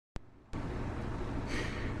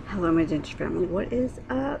Hello, my Denture family. What is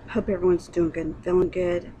up? Hope everyone's doing good and feeling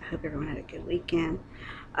good. Hope everyone had a good weekend.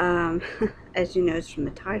 Um, as you noticed from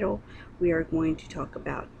the title, we are going to talk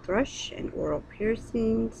about thrush and oral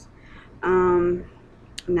piercings. Now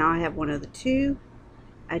I have one of the two.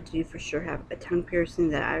 I do for sure have a tongue piercing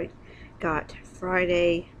that I got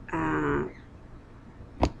Friday, and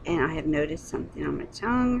I have noticed something on my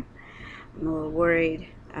tongue. I'm a little worried.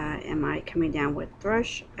 Am I coming down with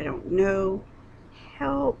thrush? I don't know.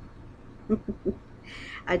 Help.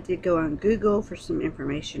 I did go on Google for some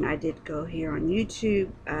information. I did go here on YouTube.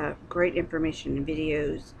 Great information and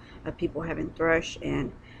videos of people having thrush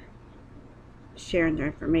and sharing their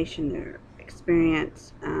information, their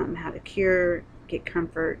experience, how to cure, get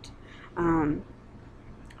comfort. I'm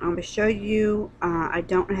going to show you. I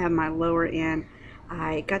don't have my lower end.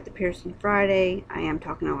 I got the piercing Friday. I am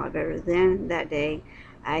talking a lot better than that day.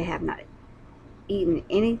 I have not eaten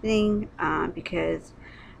anything because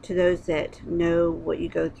to those that know what you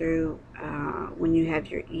go through when you have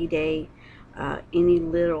your E-Day, any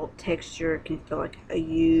little texture can feel like a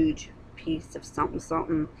huge piece of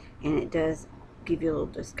something, and it does give you a little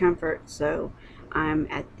discomfort. So I'm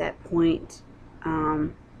at that point.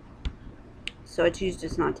 So I choose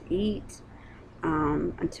just not to eat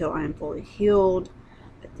until I am fully healed.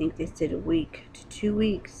 I think they said a week to 2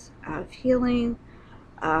 weeks of healing,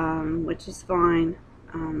 which is fine.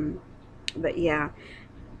 But yeah,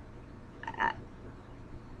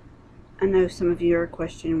 I know some of you are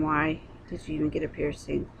questioning, why did you even get a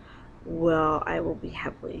piercing? Well, I will be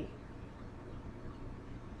happy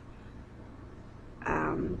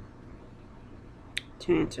to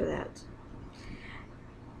answer that.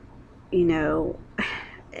 You know,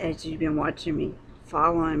 as you've been watching me,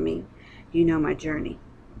 following me, you know my journey.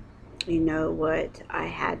 You know what I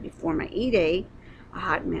had before my E-Day, a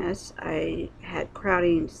hot mess. I had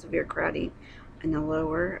crowding, severe crowding in the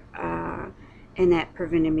lower, and that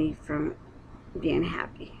prevented me from being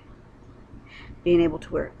happy, being able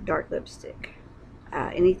to wear dark lipstick,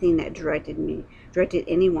 anything that directed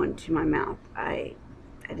anyone to my mouth, I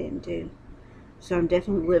didn't do. So I'm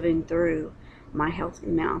definitely living through my healthy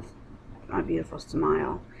mouth, my beautiful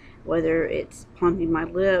smile, whether it's plumping my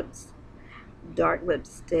lips, dark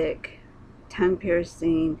lipstick, tongue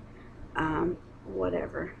piercing,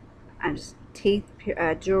 whatever. I'm just teeth,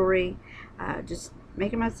 jewelry, just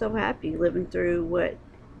making myself happy, living through what,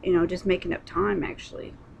 just making up time,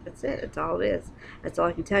 actually. That's it. That's all it is. That's all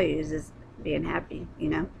I can tell you is just being happy,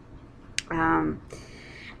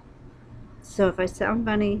 So if I sound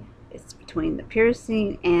funny, it's between the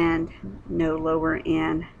piercing and no lower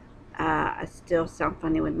end. I still sound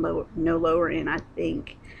funny with no lower end, I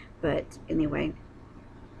think. But anyway,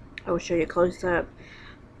 I will show you a close-up.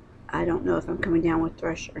 I don't know if I'm coming down with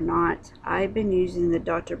thrush or not. I've been using the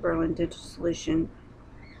Dr. Denture solution,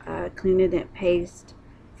 cleaning it paste,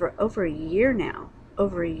 for over a year now.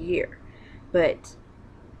 Over a year. But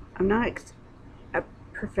I'm not a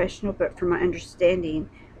professional, but from my understanding,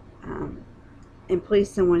 and please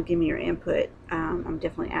someone give me your input. I'm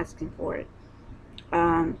definitely asking for it.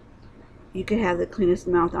 You could have the cleanest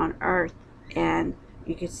mouth on earth and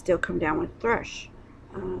you could still come down with thrush.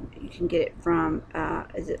 You can get it from,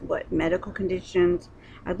 medical conditions?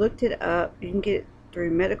 I looked it up. You can get it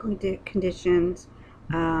through medical conditions.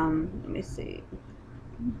 Let me see.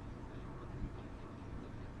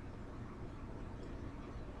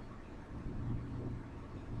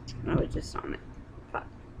 I was just on it. But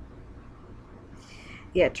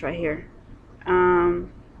yeah, it's right here.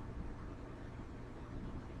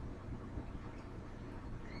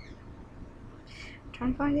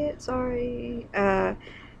 Trying to find it. Sorry.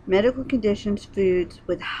 Medical conditions, foods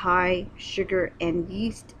with high sugar and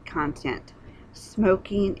yeast content,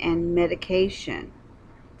 smoking, and medication.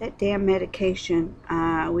 That damn medication.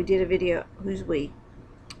 We did a video. Who's we?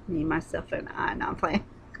 Me, myself, and I. Not playing.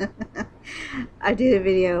 I did a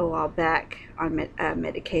video a while back on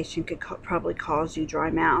medication could probably cause you dry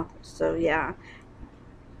mouth. So yeah,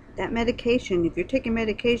 that medication. If you're taking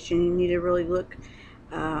medication, you need to really look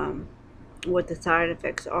what the side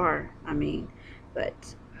effects are.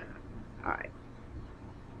 But alright.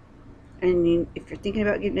 And if you're thinking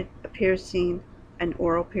about getting a piercing, an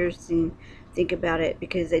oral piercing, think about it,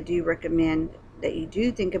 because they do recommend that you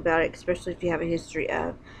do think about it, especially if you have a history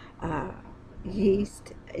of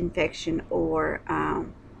yeast infection or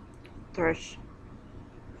thrush.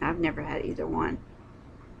 I've never had either one.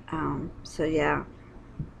 So yeah.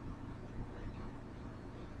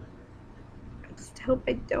 I just hope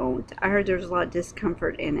I don't. I heard there's a lot of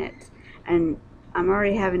discomfort in it, and I'm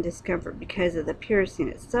already having discomfort because of the piercing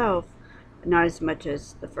itself. Not as much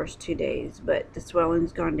as the first 2 days, but the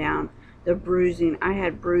swelling's gone down. The bruising, I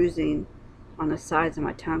had bruising on the sides of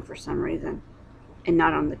my tongue for some reason, and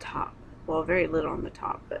not on the top. Well, very little on the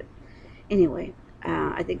top, but anyway,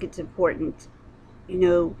 I think it's important. You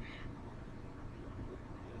know,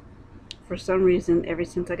 for some reason, ever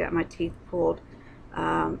since I got my teeth pulled,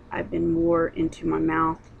 I've been more into my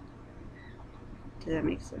mouth. Does that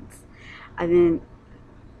make sense? I've been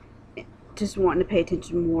just wanting to pay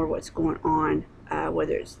attention more what's going on,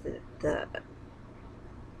 whether it's the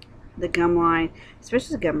gum line,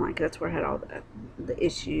 especially the gum line, because that's where I had all the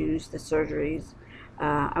issues, the surgeries.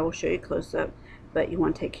 I will show you close up, but you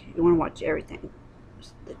want to watch everything,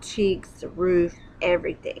 the cheeks, the roof,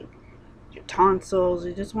 everything, your tonsils.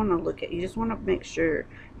 You just want to look at, you just want to make sure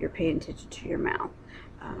you're paying attention to your mouth.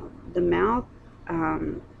 The mouth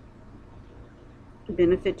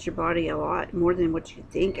benefits your body a lot more than what you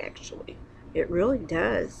think. Actually, it really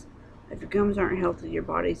does. If your gums aren't healthy, your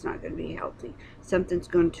body's not going to be healthy. Something's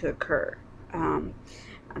going to occur. I'm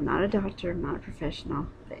not a doctor, I'm not a professional,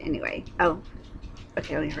 but anyway. Oh,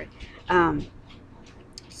 okay, let me hurry.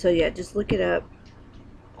 So yeah, just look it up,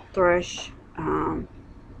 Thrush, and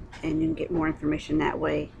you can get more information that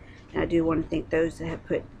way. And I do want to thank those that have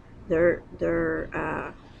put their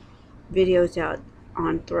videos out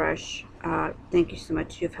on Thrush. Thank you so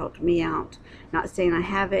much. You've helped me out. Not saying I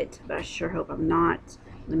have it, but I sure hope I'm not.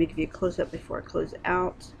 Let me give you a close-up before I close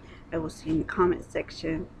out. I will see you in the comment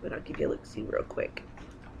section, but I'll give you a look-see real quick.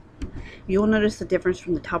 You will notice the difference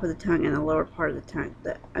from the top of the tongue and the lower part of the tongue,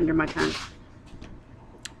 the under my tongue.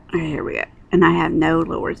 Right, here we go. And I have no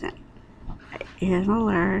lowers in. Here's my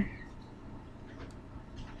lower.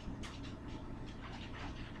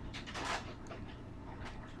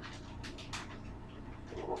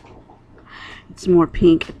 It's more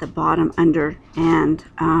pink at the bottom under, and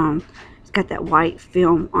it's got that white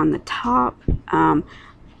film on the top. Now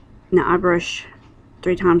I brush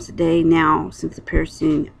 3 times a day now since the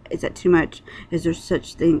piercing. Is that too much? Is there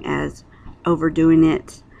such thing as overdoing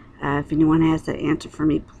it? If anyone has that answer for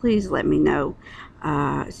me, please let me know.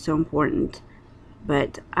 It's so important.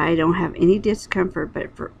 But I don't have any discomfort,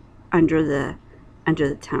 but for under the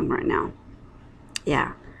tongue right now.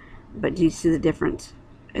 Yeah, but do you see the difference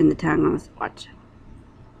in the tongue on this? Watch.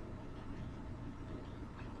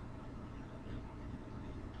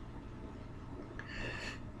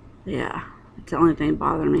 Yeah, it's the only thing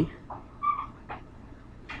bothering me.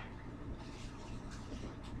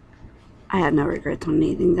 I have no regrets on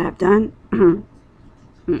anything that I've done.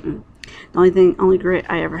 The only regret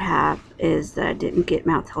I ever have is that I didn't get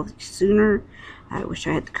mouth healthy sooner. I wish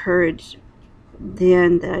I had the courage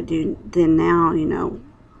then that I do then now. You know,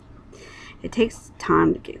 it takes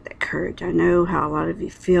time to get that courage. I know how a lot of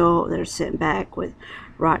you feel that are sitting back with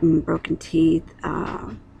rotten, broken teeth,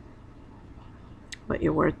 but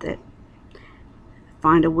you're worth it.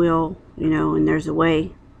 Find a will, you know, and there's a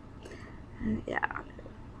way. Yeah,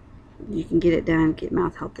 you can get it done. Get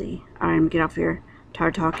mouth healthy. All right, I'm gonna get off here. I'm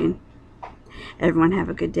tired of talking. Everyone have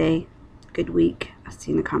a good day, good week. I'll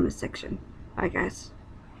see you in the comment section. Bye, guys.